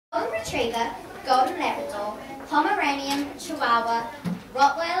Golden Retriever, Golden Labrador, Pomeranian, Chihuahua,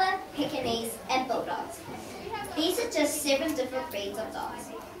 Rottweiler, Pekingese and Bulldogs. These are just 7 different breeds of dogs.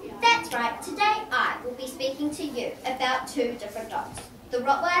 That's right, today I will be speaking to you about 2 different dogs, the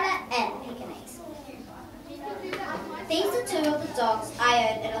Rottweiler and the Pekingese. These are 2 of the dogs I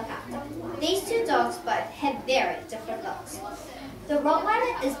own and look after. These 2 dogs both have very different looks. The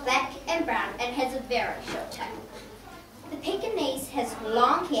Rottweiler is black and brown and has a very short tail. The Pekingese has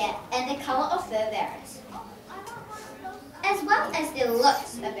long hair and the colour of fur varies. As well as their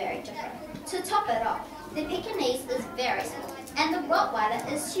looks are very different. To top it off, the Pekingese is very small and the Rottweiler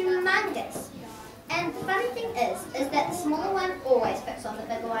is humongous. And the funny thing is that the smaller one always picks on the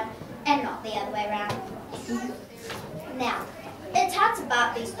bigger one and not the other way around. Now, it's hard to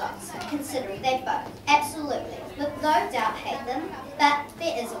bark these dogs, considering they both, absolutely, with no doubt hate them, but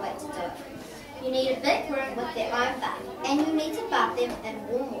there is a way to do it. You need a big room with their own bath, and you need to bath them in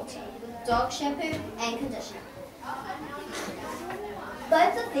warm water with dog shampoo and conditioner.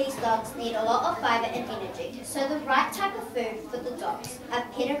 Both of these dogs need a lot of fibre and energy, so the right type of food for the dogs are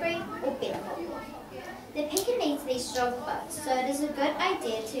pedigree or Beneful. The Pekingese needs strong bones, so it is a good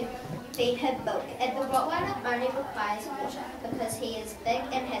idea to feed her milk, and the Rottweiler only requires water because he is big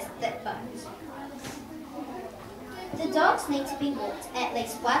and has thick bones. The dogs need to be walked at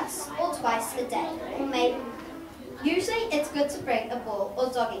least once or twice a day, or maybe. Usually it's good to bring a ball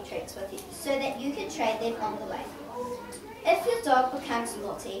or doggy treats with you so that you can trade them on the way. If your dog becomes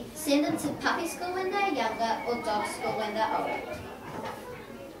naughty, send them to puppy school when they're younger or dog school when they're older.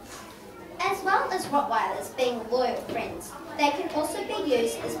 As well as Rottweilers being loyal friends, they can also be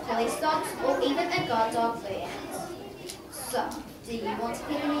used as police dogs or even a guard dog for your house. So, do you want a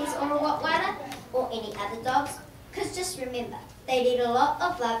Pekingese or a Rottweiler or any other dogs? Because just remember, they need a lot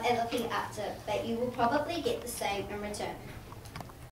of love and looking after, but you will probably get the same in return.